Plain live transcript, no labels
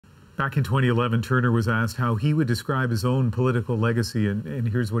Back in 2011, Turner was asked how he would describe his own political legacy, and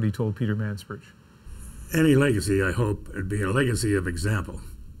here's what he told Peter Mansbridge. Any legacy, I hope, would be a legacy of example,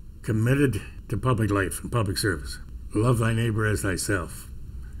 committed to public life and public service. Love thy neighbor as thyself.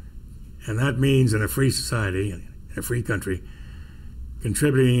 And that means in a free society, in a free country,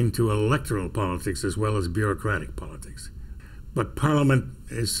 contributing to electoral politics as well as bureaucratic politics. But Parliament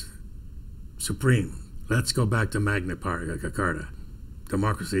is supreme. Let's go back to Magna Carta.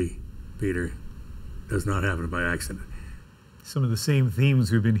 Democracy, Peter, does not happen by accident. Some of the same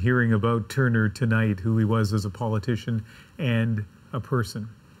themes we've been hearing about Turner tonight, who he was as a politician and a person.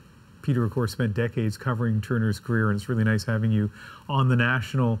 Peter, of course, spent decades covering Turner's career, and it's really nice having you on The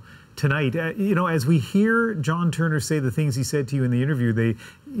National tonight. You know, as we hear John Turner say the things he said to you in the interview,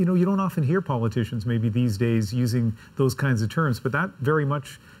 you don't often hear politicians maybe these days using those kinds of terms, but that very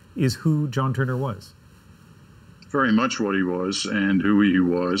much is who John Turner was. Very much what he was and who he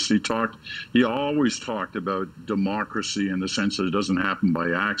was. He always talked about democracy in the sense that it doesn't happen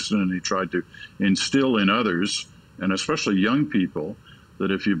by accident. He tried to instill in others, and especially young people,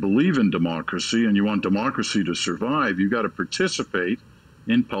 that if you believe in democracy and you want democracy to survive, you've got to participate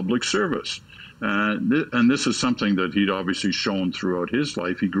in public service. And this is something that he'd obviously shown throughout his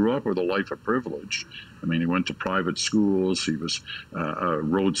life. He grew up with a life of privilege. I mean, he went to private schools. He was a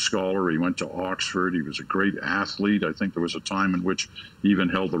Rhodes Scholar. He went to Oxford. He was a great athlete. I think there was a time in which he even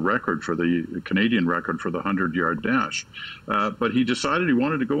held the record for the Canadian record for the 100-yard dash. But he decided he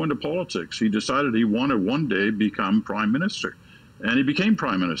wanted to go into politics. He decided he wanted one day become Prime Minister. And he became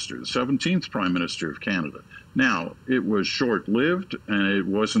Prime Minister, the 17th Prime Minister of Canada. Now, it was short-lived, and it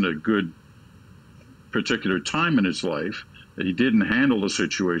wasn't a good particular time in his life. He didn't handle the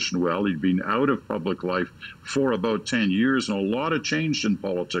situation well. He'd been out of public life for about 10 years, and a lot had changed in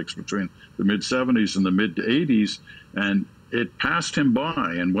politics between the mid-70s and the mid-80s, and it passed him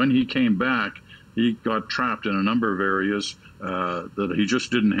by. And when he came back, he got trapped in a number of areas that he just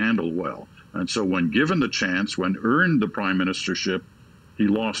didn't handle well. And so when given the chance, when earned the prime ministership, he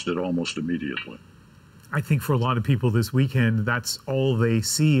lost it almost immediately. I think for a lot of people this weekend, that's all they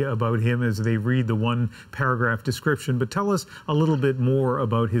see about him as they read the one paragraph description. But tell us a little bit more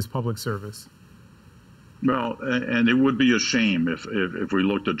about his public service. Well, and it would be a shame if we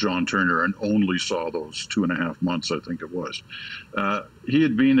looked at John Turner and only saw those 2.5 months, I think it was. He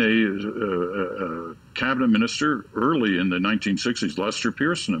had been a cabinet minister early in the 1960s. Lester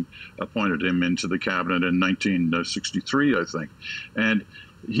Pearson appointed him into the cabinet in 1963, I think. And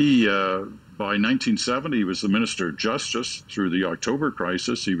he, by 1970, he was the Minister of Justice through the October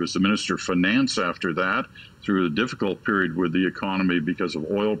crisis. He was the Minister of Finance after that, through a difficult period with the economy because of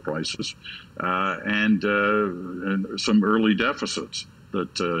oil prices and some early deficits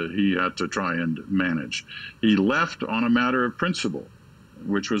that he had to try and manage. He left on a matter of principle,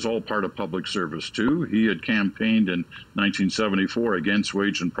 which was all part of public service too. He had campaigned in 1974 against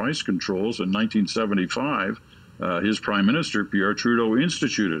wage and price controls. In 1975, his prime minister, Pierre Trudeau,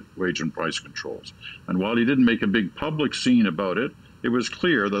 instituted wage and price controls. And while he didn't make a big public scene about it, it was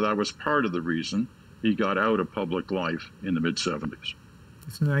clear that that was part of the reason he got out of public life in the mid-70s.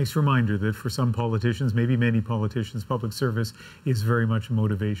 It's a nice reminder that for some politicians, maybe many politicians, public service is very much a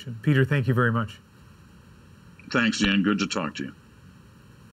motivation. Peter, thank you very much. Thanks, Ian. Good to talk to you.